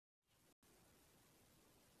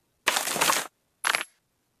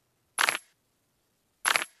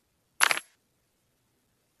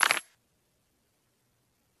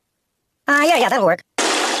Yeah, that'll work.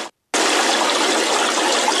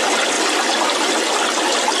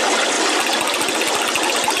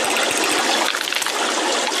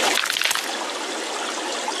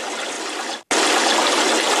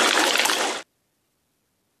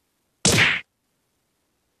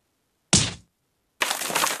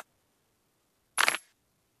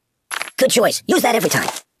 Good choice. Use that every time.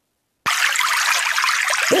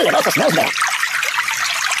 Ooh, it also smells bad.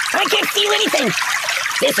 I can't feel anything.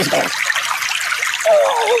 This is bad.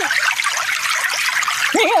 Oh!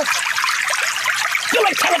 You're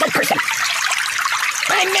a terrible person.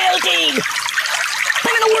 I'm melting.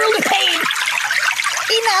 I'm in a world of pain.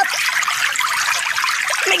 Enough.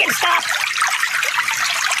 Make it stop.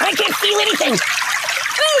 I can't feel anything.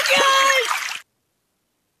 Oh, God!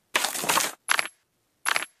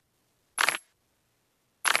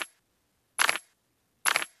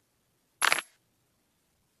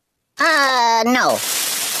 No.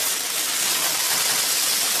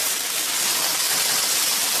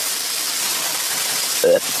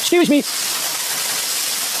 Excuse me.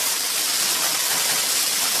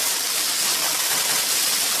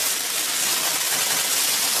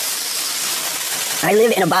 I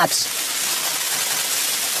live in a box.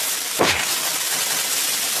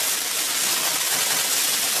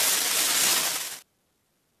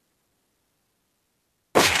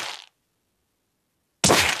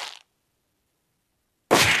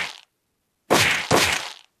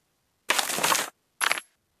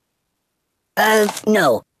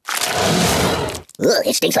 No. Ugh,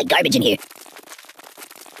 it stinks like garbage in here.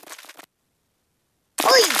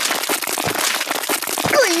 Oi!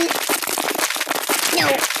 Oi! No.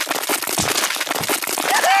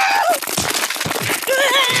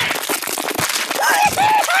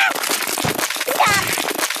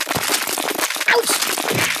 Ouch!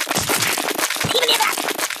 Even if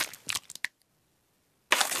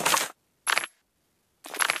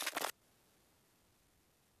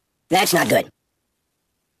That's not good.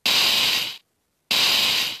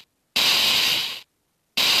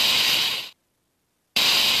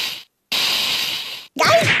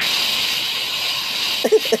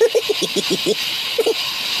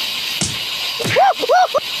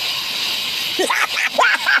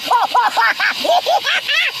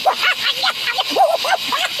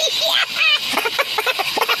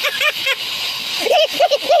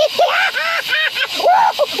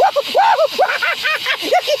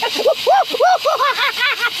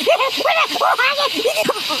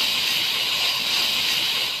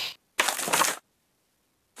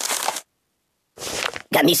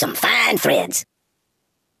 Got me some fine threads.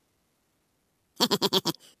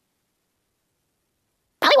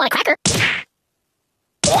 Probably want a cracker.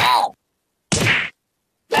 Oh!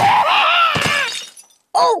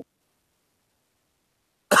 Oh!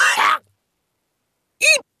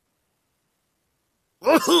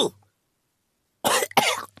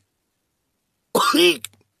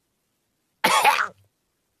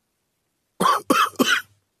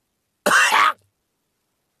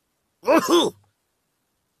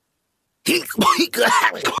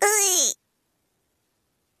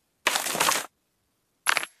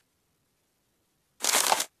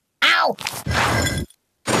 Ow!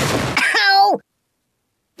 Ow!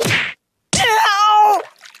 Ow!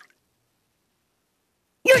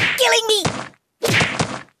 You're killing me!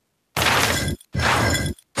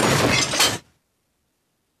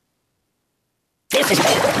 This is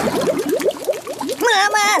bad.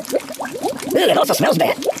 Mama! Ooh, it also smells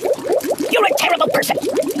bad. You're a terrible person.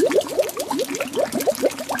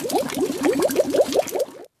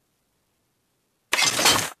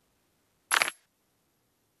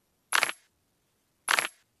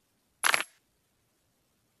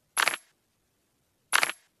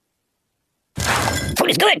 Food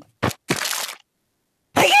is good.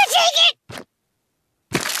 Are you gonna take it?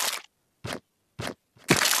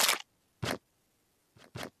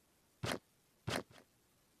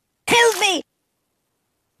 Help me!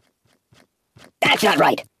 That's not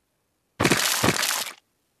right.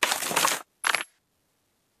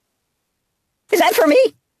 Is that for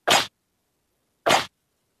me?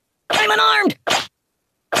 I'm unarmed!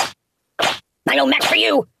 I no match for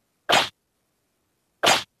you!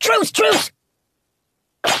 Truce, truce!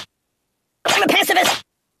 I'm a pacifist!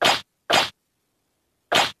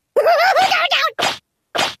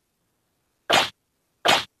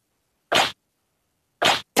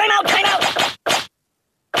 Time out, time out!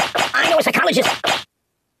 I know a psychologist!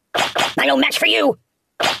 I no match for you!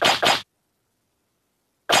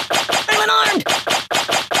 I'm unarmed!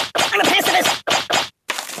 I'm a pacifist!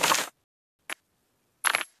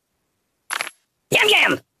 Yum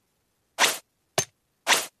yum!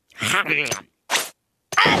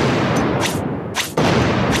 Ah!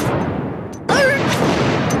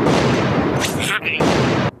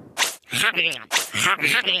 What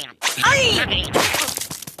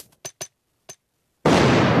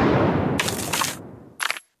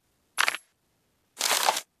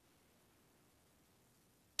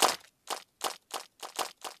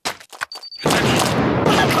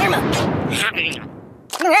about karma?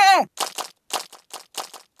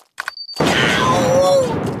 Ow!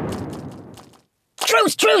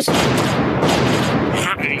 Truce, truce!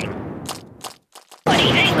 Buddy,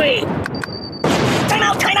 angry! Time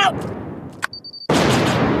out, time out!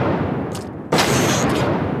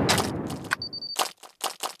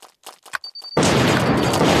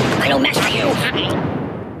 I don't match for you!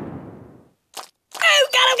 Oh,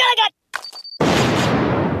 got!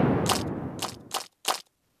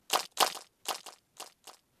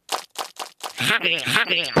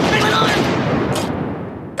 I'm unarmed!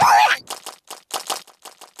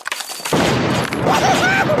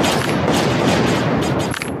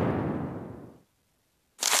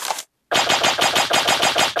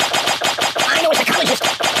 I know a psychologist!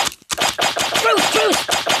 Truce!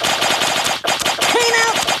 Time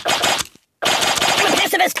out! I'm a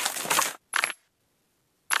pacifist!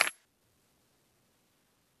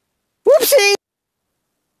 Whoopsie!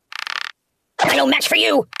 I don't match for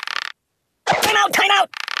you! Time out!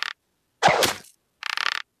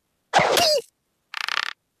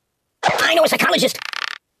 I know a psychologist!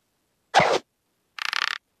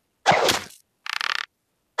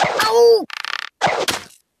 Oh!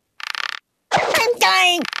 I'm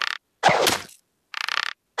dying!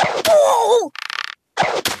 Oh!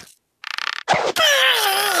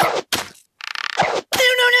 Ah!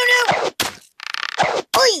 No!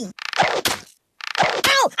 Oi!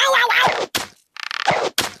 Ow!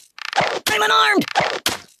 I'm unarmed!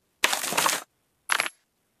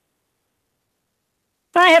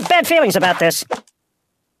 I have bad feelings about this.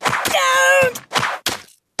 Don't!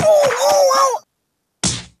 Oh!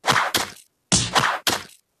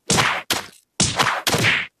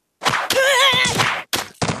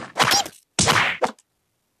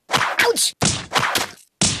 Ouch!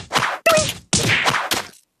 Doink!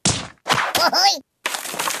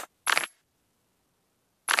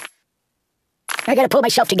 I gotta pull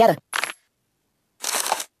myself together.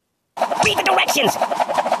 Read the directions!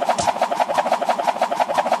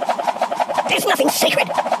 There's nothing sacred!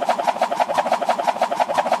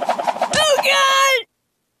 Oh, God!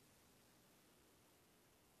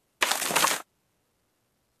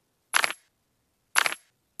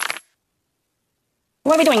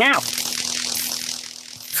 What are we doing now?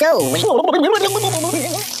 So, I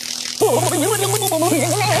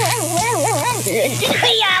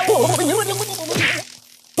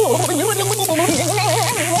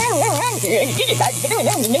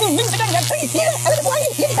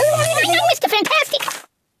know, Mr. Fantastic!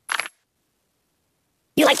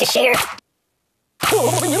 You like to share?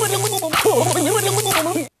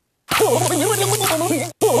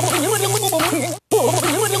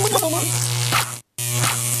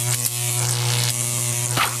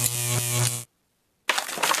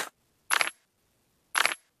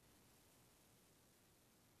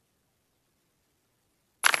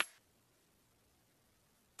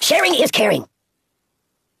 Sharing is caring.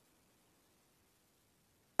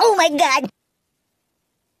 Oh my God!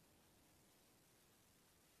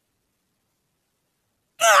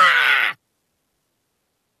 Ah!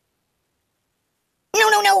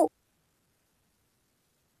 No!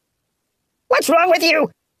 What's wrong with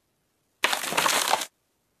you?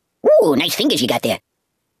 Ooh, nice fingers you got there.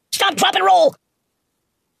 Stop, drop, and roll!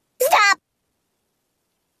 Stop!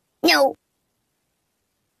 No.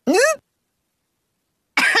 Hmm?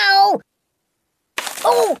 Ow!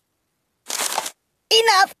 Oh!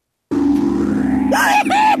 Enough!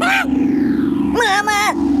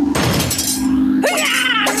 Mama!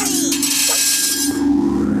 Enough!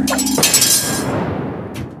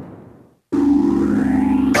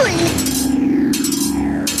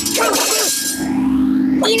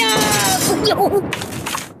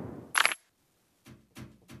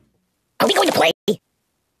 Are we going to play?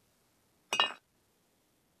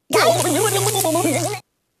 I'm out!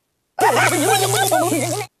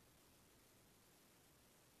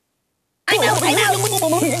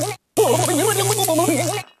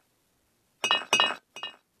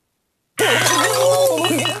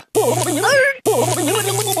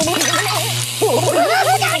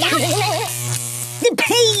 The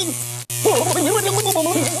pain!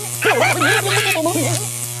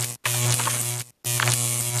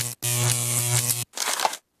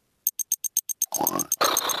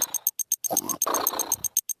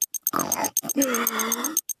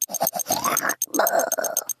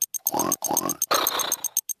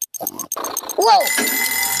 Whoa!